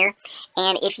line here.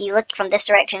 And if you look from this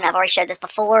direction, I've already showed this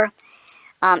before,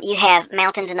 you have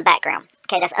mountains in the background.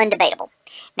 Okay, that's undebatable.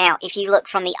 Now, if you look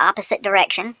from the opposite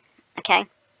direction, okay,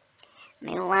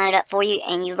 let me line it up for you,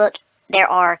 and you look, there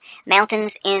are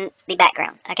mountains in the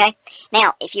background, okay?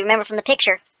 Now, if you remember from the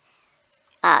picture,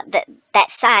 that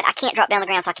side, I can't drop down the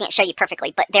ground, so I can't show you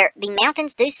perfectly, but the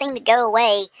mountains do seem to go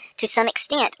away to some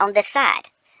extent on this side.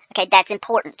 Okay, that's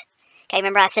important. Okay,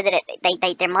 remember I said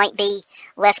that there might be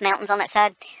less mountains on that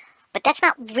side, but that's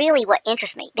not really what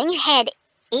interests me. Then you had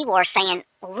AEWAR saying,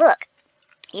 well, look,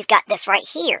 you've got this right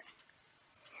here.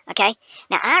 Okay,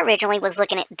 now I originally was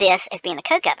looking at this as being the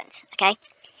coke ovens, okay?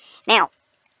 Now,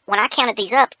 when I counted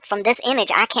these up from this image,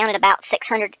 I counted about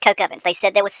 600 coke ovens. They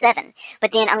said there was 7,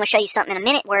 but then I'm going to show you something in a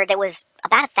minute where there was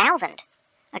about 1,000,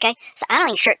 okay? So I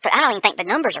don't even think the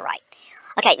numbers are right.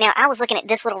 Okay, now I was looking at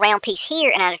this little round piece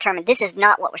here, and I determined this is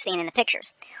not what we're seeing in the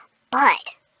pictures.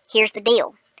 But here's the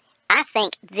deal. I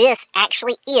think this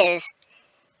actually is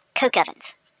coke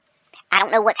ovens. I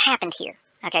don't know what's happened here.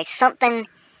 Okay, something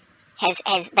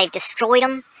they've destroyed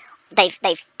them.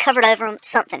 They've covered over them,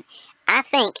 something. I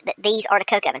think that these are the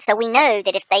coke ovens. So we know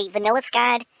that if they vanilla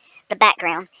skied the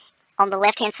background, on the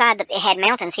left-hand side, that it had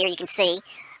mountains here, you can see.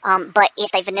 But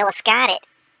if they vanilla skied it,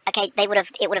 okay, it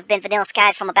would have been vanilla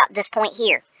skied from about this point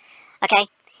here. Okay,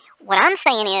 what I'm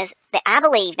saying is that I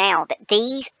believe now that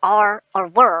these are or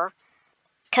were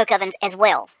coke ovens as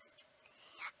well.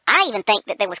 I even think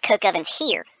that there was coke ovens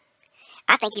here.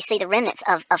 I think you see the remnants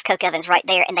of coke ovens right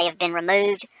there, and they have been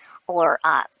removed or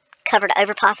covered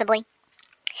over possibly.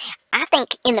 I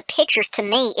think in the pictures, to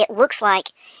me, it looks like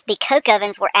the coke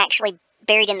ovens were actually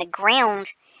buried in the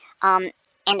ground, and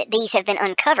that these have been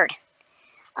uncovered.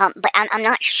 But I'm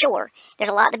not sure. There's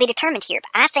a lot to be determined here.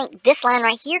 But I think this line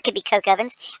right here could be coke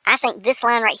ovens. I think this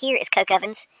line right here is coke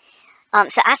ovens.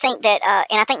 So I think that,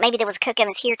 and I think maybe there was coke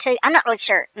ovens here too. I'm not really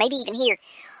sure. Maybe even here.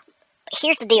 But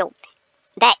here's the deal.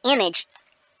 That image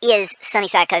is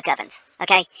Sunnyside coke ovens.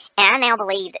 Okay? And I now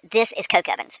believe that this is coke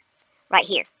ovens. Right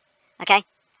here. Okay?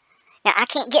 Now, I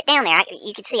can't get down there.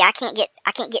 You can see I can't get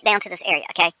down to this area,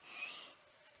 okay?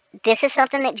 This is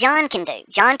something that John can do.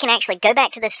 John can actually go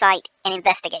back to the site and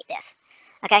investigate this,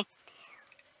 okay?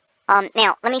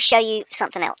 Now, let me show you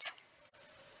something else.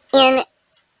 In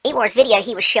AEWAR's video,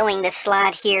 he was showing this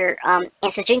slide here.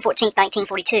 It says June 14th,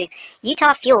 1942.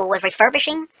 Utah Fuel was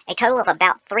refurbishing a total of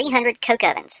about 300 coke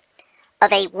ovens,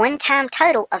 of a one-time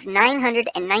total of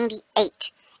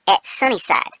 998 at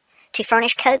Sunnyside, to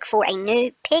furnish coke for a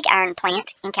new pig iron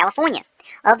plant in California.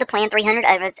 Of the planned 300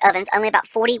 ovens, only about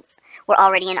 40 were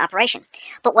already in operation.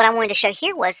 But what I wanted to show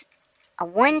here was a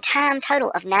one-time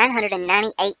total of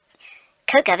 998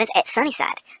 coke ovens at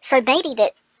Sunnyside. So maybe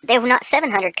that there were not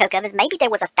 700 coke ovens, maybe there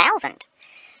was 1,000.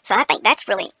 So I think that's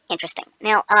really interesting.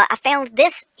 Now, I found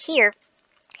this here.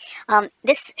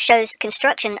 This shows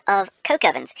construction of coke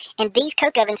ovens, and these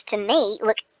coke ovens to me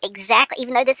look exactly,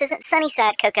 even though this isn't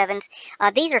Sunnyside coke ovens,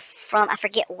 these are from, I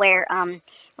forget where,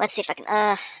 let's see if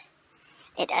I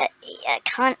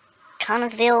can,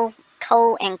 Connellsville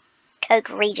Coal and Coke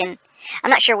region.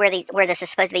 I'm not sure where this is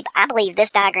supposed to be, but I believe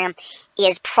this diagram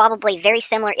is probably very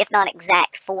similar, if not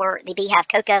exact, for the Beehive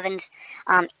coke ovens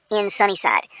in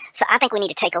Sunnyside. So I think we need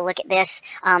to take a look at this.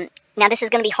 Now, this is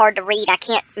going to be hard to read. I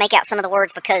can't make out some of the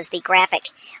words because the graphic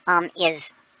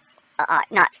is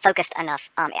not focused enough.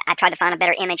 I tried to find a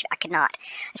better image, but I could not.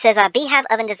 It says, Beehive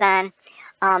oven design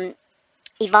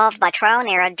evolved by trial and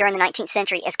error during the 19th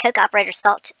century as coke operators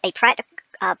sought a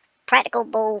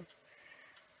practicable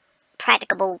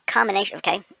combination,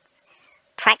 okay,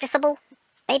 practicable,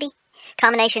 maybe,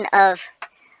 combination of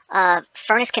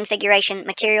furnace configuration,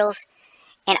 materials,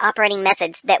 and operating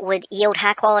methods that would yield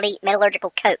high-quality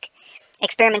metallurgical coke.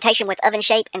 Experimentation with oven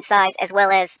shape and size, as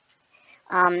well as,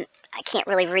 I can't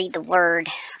really read the word,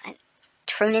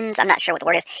 trunnions, I'm not sure what the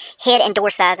word is, head and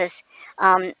door sizes,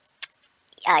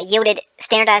 yielded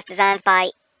standardized designs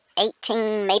by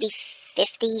 18, maybe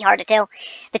 50, hard to tell.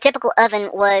 The typical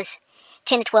oven was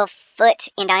 10 to 12 foot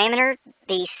in diameter,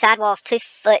 the sidewalls 2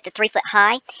 foot to 3 foot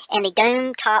high, and the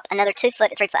dome top another 2 foot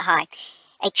to 3 foot high.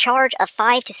 A charge of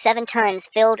 5 to 7 tons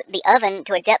filled the oven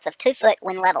to a depth of 2 foot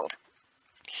when leveled.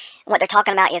 What they're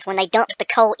talking about is when they dumped the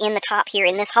coal in the top here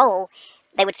in this hole,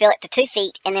 they would fill it to 2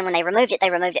 feet, and then when they removed it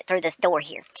through this door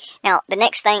here. Now, the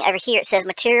next thing over here, it says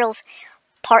materials,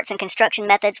 parts, and construction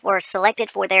methods were selected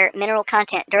for their mineral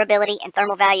content, durability, and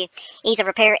thermal value, ease of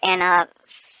repair, and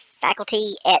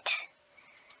faculty at,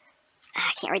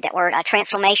 I can't read that word,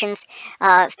 transformations,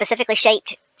 specifically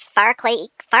shaped fire clay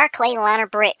liner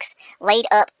bricks laid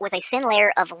up with a thin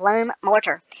layer of loam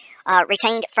mortar,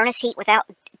 retained furnace heat without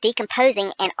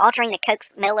decomposing and altering the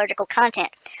coke's metallurgical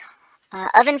content.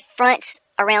 Oven fronts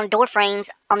around door frames,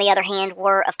 on the other hand,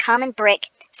 were of common brick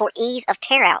for ease of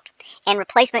tear out and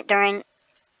replacement during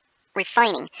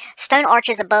refining. Stone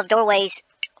arches above doorways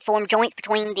form joints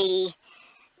between the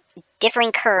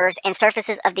differing curves and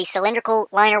surfaces of the cylindrical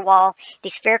liner wall, the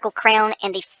spherical crown,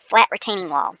 and the flat retaining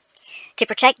wall. To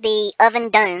protect the oven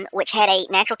dome, which had a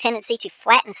natural tendency to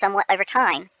flatten somewhat over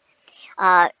time,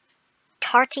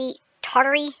 Tartaria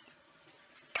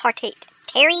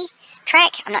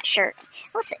track, I'm not sure.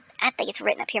 What's it? I think it's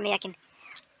written up here. Maybe I can,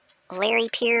 Larry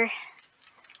Pier.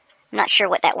 I'm not sure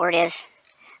what that word is.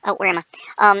 Oh, where am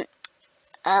I?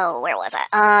 Oh, where was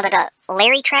I?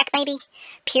 Larry track, maybe?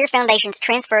 Pier foundations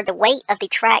transferred the weight of the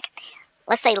track,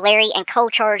 let's say Larry, and coal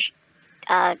charge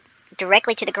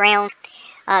directly to the ground.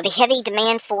 The heavy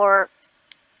demand for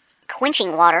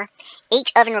quenching water,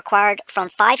 each oven required from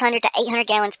 500 to 800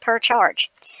 gallons per charge,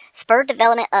 spurred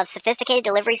development of sophisticated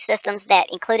delivery systems that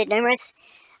included numerous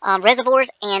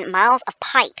reservoirs and miles of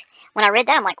pipe. When I read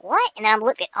that, I'm like, what? And then I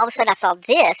looked at, all of a sudden I saw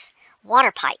this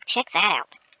water pipe. Check that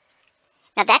out.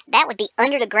 Now, that would be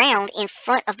under the ground in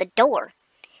front of the door.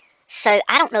 So,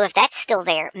 I don't know if that's still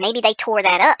there. Maybe they tore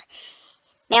that up.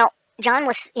 Now, John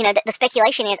was, the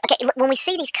speculation is, okay, when we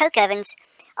see these coke ovens,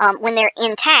 when they're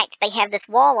intact, they have this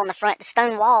wall on the front, the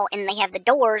stone wall, and they have the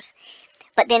doors.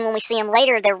 But then when we see them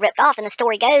later, they're ripped off, and the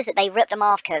story goes that they ripped them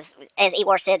off because, as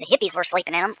AEWAR said, the hippies were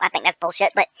sleeping in them. I think that's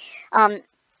bullshit, but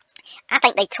I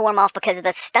think they tore them off because of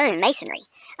the stone masonry.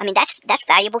 I mean, that's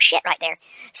valuable shit right there.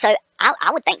 So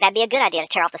I would think that'd be a good idea to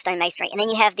tear off the stone masonry. And then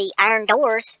you have the iron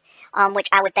doors, which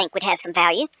I would think would have some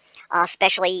value,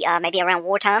 especially maybe around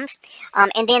war times.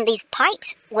 And then these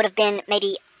pipes would have been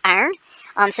maybe iron.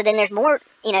 So then there's more,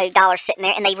 dollars sitting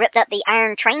there, and they ripped up the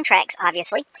iron train tracks,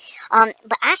 obviously.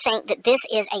 But I think that this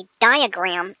is a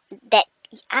diagram that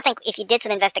I think if you did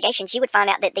some investigations, you would find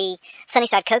out that the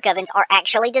Sunnyside coke ovens are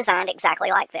actually designed exactly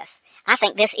like this. I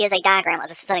think this is a diagram of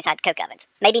the Sunnyside coke ovens.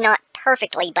 Maybe not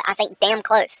perfectly, but I think damn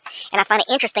close. And I find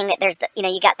it interesting that there's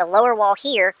you got the lower wall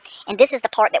here, and this is the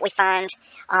part that we find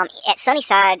at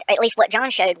Sunnyside, or at least what John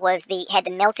showed, was had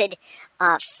the melted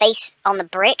face on the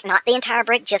brick, not the entire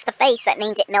brick, just the face. That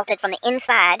means it melted from the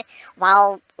inside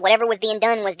while whatever was being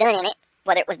done was done in it,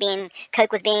 whether it was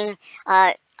coke was being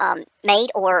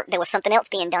made or there was something else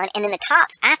being done. And then the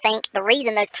tops, I think the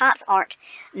reason those tops aren't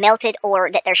melted or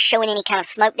that they're showing any kind of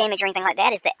smoke damage or anything like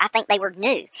that is that I think they were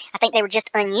new. I think they were just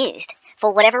unused.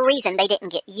 For whatever reason, they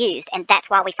didn't get used, and that's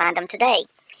why we find them today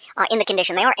in the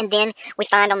condition they are. And then we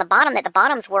find on the bottom that the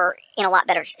bottoms were in a lot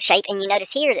better shape, and you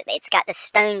notice here that it's got this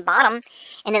stone bottom,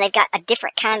 and then they've got a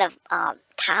different kind of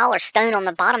tile or stone on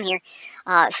the bottom here.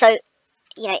 And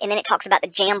then it talks about the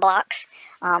jam blocks,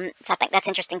 so I think that's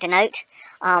interesting to note.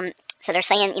 So they're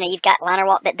saying, you've got liner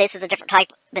wall, that this is a different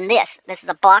type than this. This is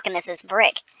a block and this is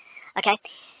brick. Okay.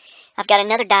 I've got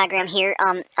another diagram here.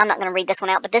 I'm not going to read this one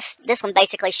out, but this one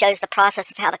basically shows the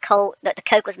process of how the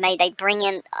coke was made. They bring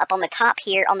in up on the top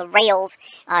here on the rails.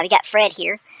 We got Fred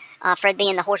here. Fred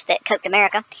being the horse that coked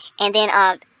America. And then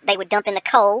they would dump in the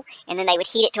coal, and then they would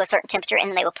heat it to a certain temperature, and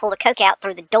then they would pull the coke out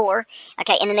through the door.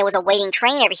 Okay. And then there was a waiting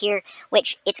train over here,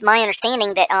 which it's my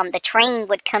understanding that the train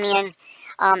would come in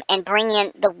and bring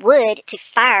in the wood to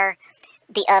fire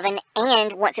the oven,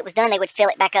 and once it was done, they would fill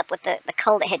it back up with the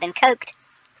coal that had been coked.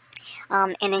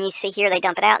 And then you see here, they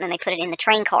dump it out, and then they put it in the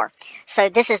train car. So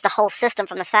this is the whole system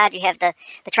from the side. You have the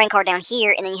train car down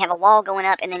here, and then you have a wall going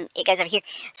up, and then it goes over here.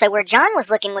 So where John was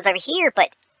looking was over here,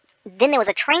 but then there was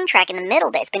a train track in the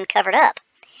middle that's been covered up.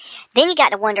 Then you got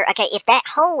to wonder, okay, if that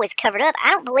hole is covered up,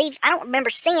 I don't remember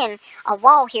seeing a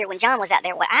wall here when John was out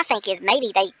there. What I think is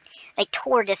maybe they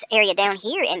tore this area down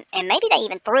here, and maybe they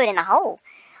even threw it in the hole.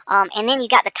 And then you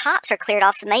got the tops are cleared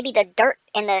off, so maybe the dirt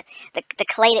and the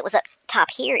clay that was up top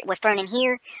here, it was thrown in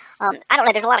here. I don't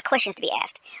know, there's a lot of questions to be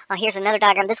asked. Here's another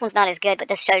diagram. This one's not as good, but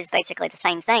this shows basically the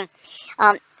same thing.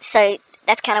 So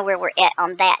that's kind of where we're at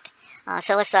on that.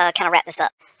 So let's kind of wrap this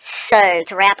up. So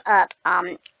to wrap up,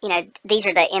 these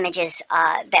are the images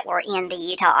that were in the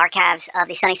Utah archives of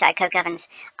the Sunnyside coke ovens.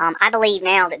 I believe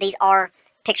now that these are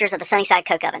pictures of the Sunnyside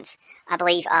coke ovens. I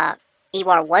believe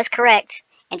AEWAR was correct,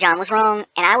 and John was wrong,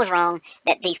 and I was wrong.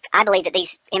 I believe that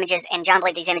these images, and John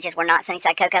believed these images were not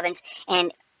Sunnyside coke ovens,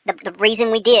 and the reason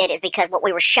we did is because what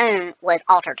we were shown was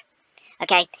altered.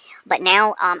 Okay, but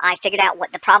now I figured out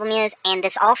what the problem is, and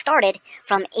this all started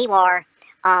from AEWAR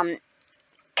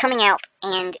coming out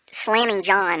and slamming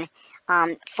John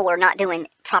for not doing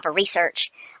proper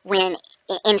research, when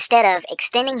instead of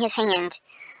extending his hand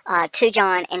to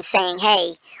John and saying,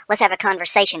 hey, let's have a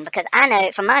conversation, because I know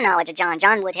from my knowledge of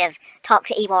John would have talked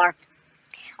to AEWAR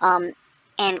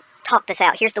and talked this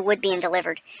out. Here's the wood being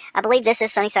delivered. I believe this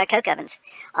is Sunnyside coke ovens.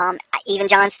 Even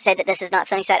John said that this is not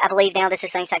Sunnyside. I believe now this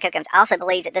is Sunnyside coke ovens. I also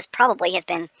believe that this probably has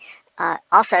been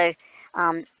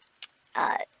done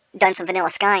some vanilla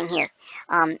skying here.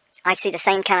 I see the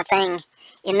same kind of thing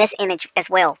in this image as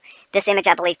well. This image,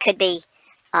 I believe, could be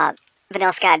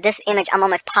vanilla skied. This image, I'm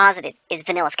almost positive, is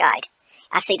vanilla skied.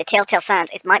 I see the telltale signs.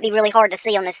 It might be really hard to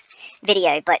see on this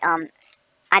video, but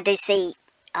I do see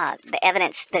the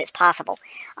evidence that it's possible.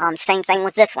 Same thing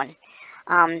with this one.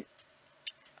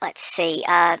 Let's see.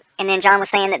 And then John was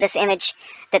saying that this image,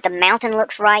 that the mountain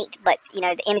looks right, but,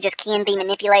 the images can be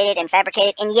manipulated and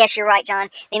fabricated. And yes, you're right, John.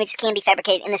 The images can be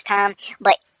fabricated in this time,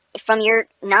 but from your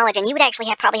knowledge, and you would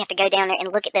actually probably have to go down there and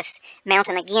look at this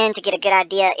mountain again to get a good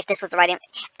idea if this was the right image.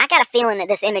 I got a feeling that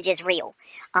this image is real.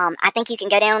 I think you can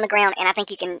go down on the ground, and I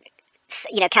think you can,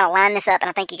 kind of line this up, and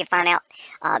I think you can find out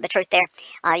the truth there.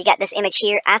 You got this image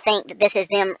here. I think that this is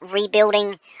them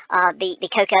rebuilding the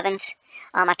coke ovens.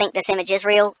 I think this image is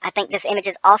real. I think this image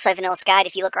is also vanilla skied.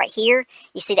 If you look right here,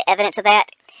 you see the evidence of that.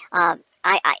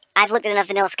 I've looked at enough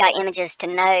vanilla sky images to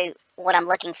know what I'm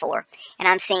looking for, and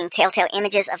I'm seeing telltale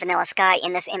images of vanilla sky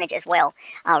in this image as well.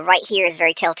 Right here is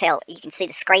very telltale. You can see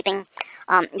the scraping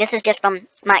This is just from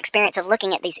my experience of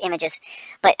looking at these images,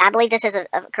 but I believe this is a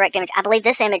correct image. I believe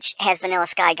this image has Vanilla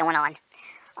Sky going on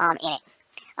in it.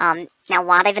 Now,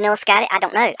 why they Vanilla Sky it, I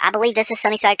don't know. I believe this is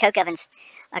Sunnyside Coke Ovens.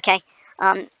 Okay,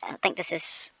 I think this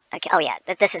is, okay, oh yeah,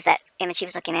 this is that image he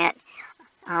was looking at.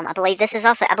 I believe this is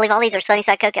also, I believe all these are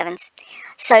Sunnyside Coke Ovens.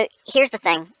 So, here's the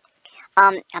thing.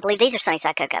 I believe these are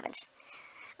Sunnyside Coke Ovens.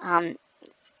 I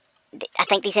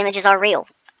think these images are real.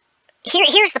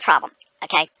 Here's the problem,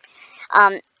 okay?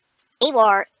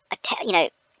 AEWAR,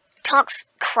 talks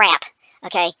crap,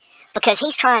 okay? Because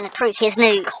he's trying to prove his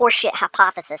new horseshit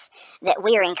hypothesis that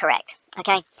we're incorrect,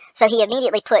 okay? So he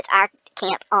immediately puts our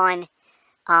camp on,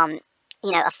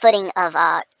 a footing of,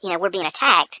 we're being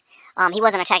attacked. He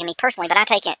wasn't attacking me personally, but I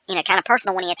take it, kind of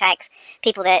personal when he attacks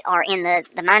people that are in the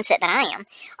mindset that I am.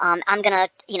 I'm going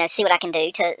to, see what I can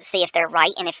do to see if they're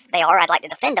right, and if they are, I'd like to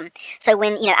defend them. So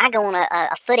when, I go on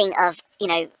a footing of,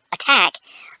 attack,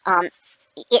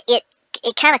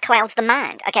 it kind of clouds the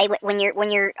mind, okay? When you're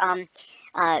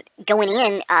going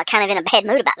in kind of in a bad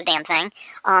mood about the damn thing.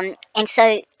 And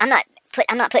so I'm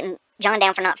not putting John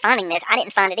down for not finding this. I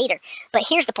didn't find it either. But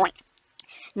here's the point.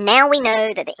 Now we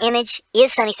know that the image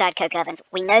is Sunnyside Coke Ovens.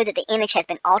 We know that the image has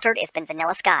been altered. It's been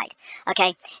Vanilla Skied.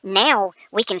 Okay? Now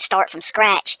we can start from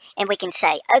scratch and we can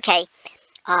say, okay,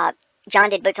 John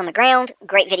did boots on the ground.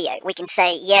 Great video. We can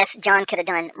say, yes, John could have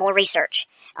done more research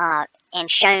and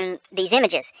shown these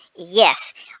images.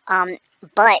 Yes.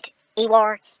 But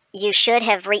AEWAR, you should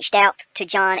have reached out to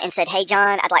John and said, hey,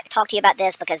 John, I'd like to talk to you about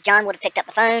this, because John would have picked up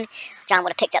the phone, John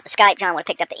would have picked up the Skype, John would have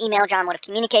picked up the email, John would have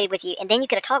communicated with you, and then you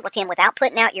could have talked with him without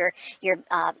putting out your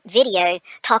video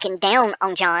talking down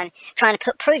on John, trying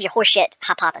to prove your horseshit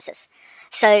hypothesis.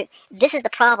 So this is the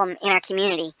problem in our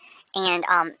community, and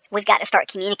we've got to start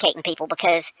communicating people,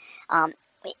 because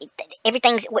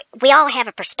we all have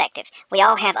a perspective, we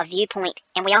all have a viewpoint,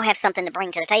 and we all have something to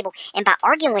bring to the table, and by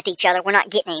arguing with each other, we're not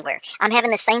getting anywhere. I'm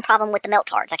having the same problem with the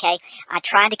Meltards, okay? I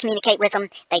tried to communicate with them,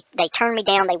 they turned me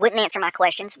down, they wouldn't answer my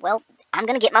questions. Well, I'm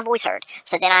going to get my voice heard,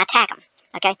 so then I attack them,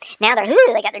 okay? Now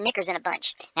they got their knickers in a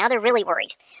bunch. Now they're really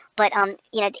worried. But,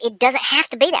 it doesn't have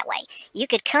to be that way. You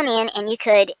could come in and you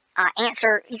could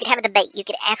answer, you could have a debate, you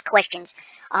could ask questions,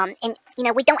 and,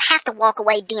 we don't have to walk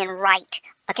away being right,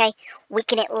 okay? We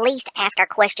can at least ask our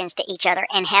questions to each other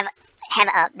and have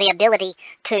the ability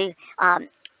to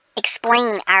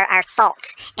explain our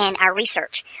thoughts and our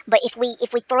research. But if we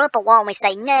throw up a wall and we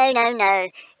say, no, I'm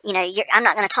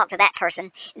not going to talk to that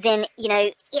person, then,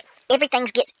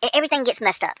 everything gets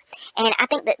messed up. And I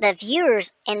think that the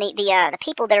viewers and the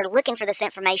people that are looking for this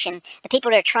information, the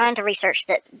people that are trying to research,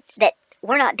 that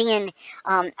we're not being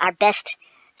our best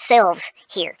selves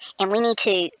here. And we need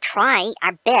to try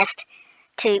our best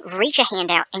to reach a hand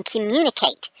out and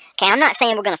communicate. Okay, I'm not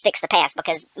saying we're going to fix the past,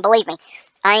 because believe me,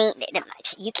 I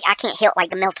can't help, like,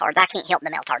 the Meltards. I can't help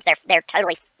the Meltards. They're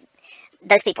totally,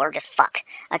 those people are just fucked.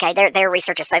 Okay, their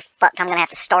research is so fucked. I'm going to have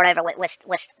to start over with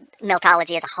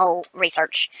Meltology as a whole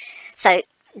research. So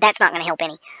that's not going to help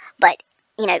any. But,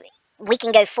 we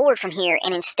can go forward from here,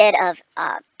 and instead of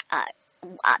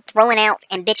throwing out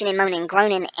and bitching and moaning and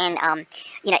groaning, and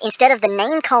instead of the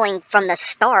name calling from the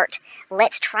start,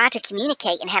 let's try to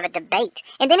communicate and have a debate.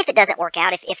 And then if it doesn't work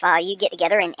out, if you get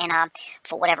together and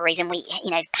for whatever reason we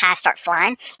pies start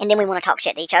flying, and then we want to talk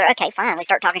shit to each other, okay, fine, we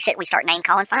start talking shit, we start name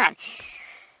calling, fine.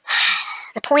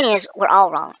 The point is, we're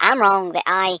all wrong. I'm wrong that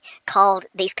I called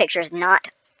these pictures not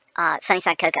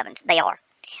Sunnyside Coke Ovens. They are.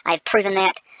 I have proven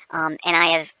that, and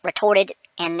I have retorted,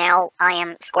 and now I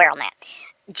am square on that.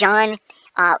 John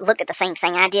looked at the same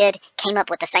thing I did, came up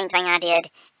with the same thing I did,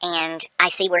 and I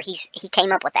see where he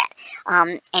came up with that.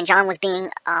 And John was being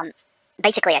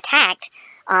basically attacked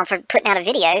for putting out a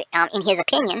video, in his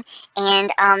opinion,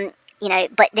 and,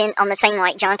 but then on the same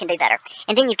night, John can do better.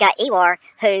 And then you've got AEWAR,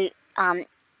 who,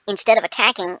 instead of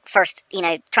attacking first,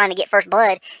 trying to get first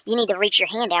blood, you need to reach your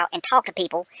hand out and talk to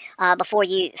people before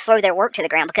you throw their work to the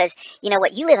ground, because, you know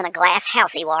what, you live in a glass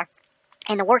house, AEWAR,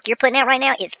 and the work you're putting out right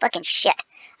now is fucking shit.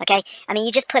 Okay? I mean,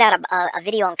 you just put out a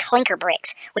video on clinker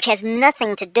bricks, which has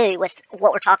nothing to do with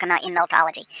what we're talking about in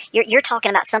Meltology. You're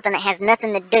talking about something that has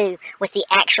nothing to do with the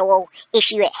actual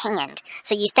issue at hand.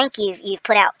 So you think you've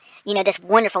put out, this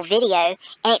wonderful video,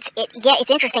 and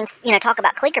it's interesting, talk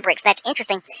about clinker bricks. That's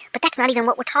interesting, but that's not even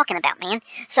what we're talking about, man.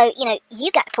 So,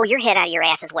 you got to pull your head out of your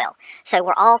ass as well. So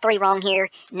we're all three wrong here.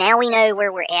 Now we know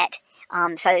where we're at.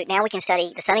 So now we can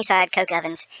study the Sunnyside Coke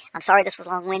Ovens. I'm sorry this was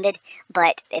long-winded,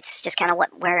 but it's just kind of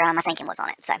where my thinking was on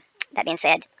it. So, that being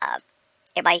said,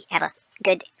 everybody have a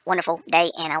good, wonderful day,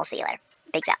 and I will see you later.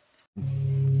 Bigs out.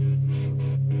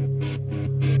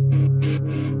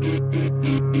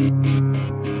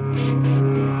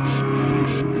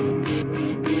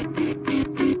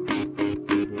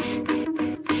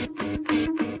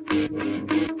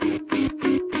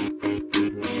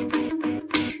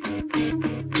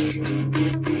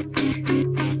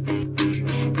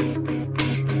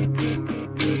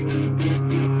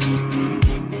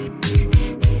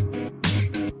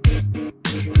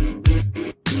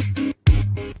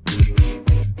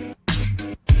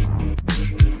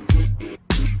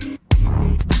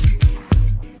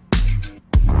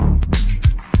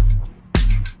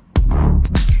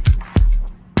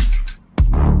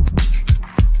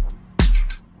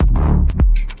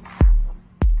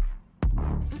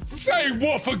 Say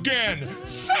woof again!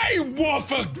 Say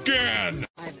woof again!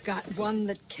 I've got one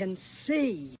that can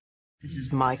see. This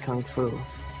is my kung fu,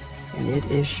 and it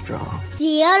is strong.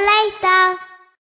 See you later.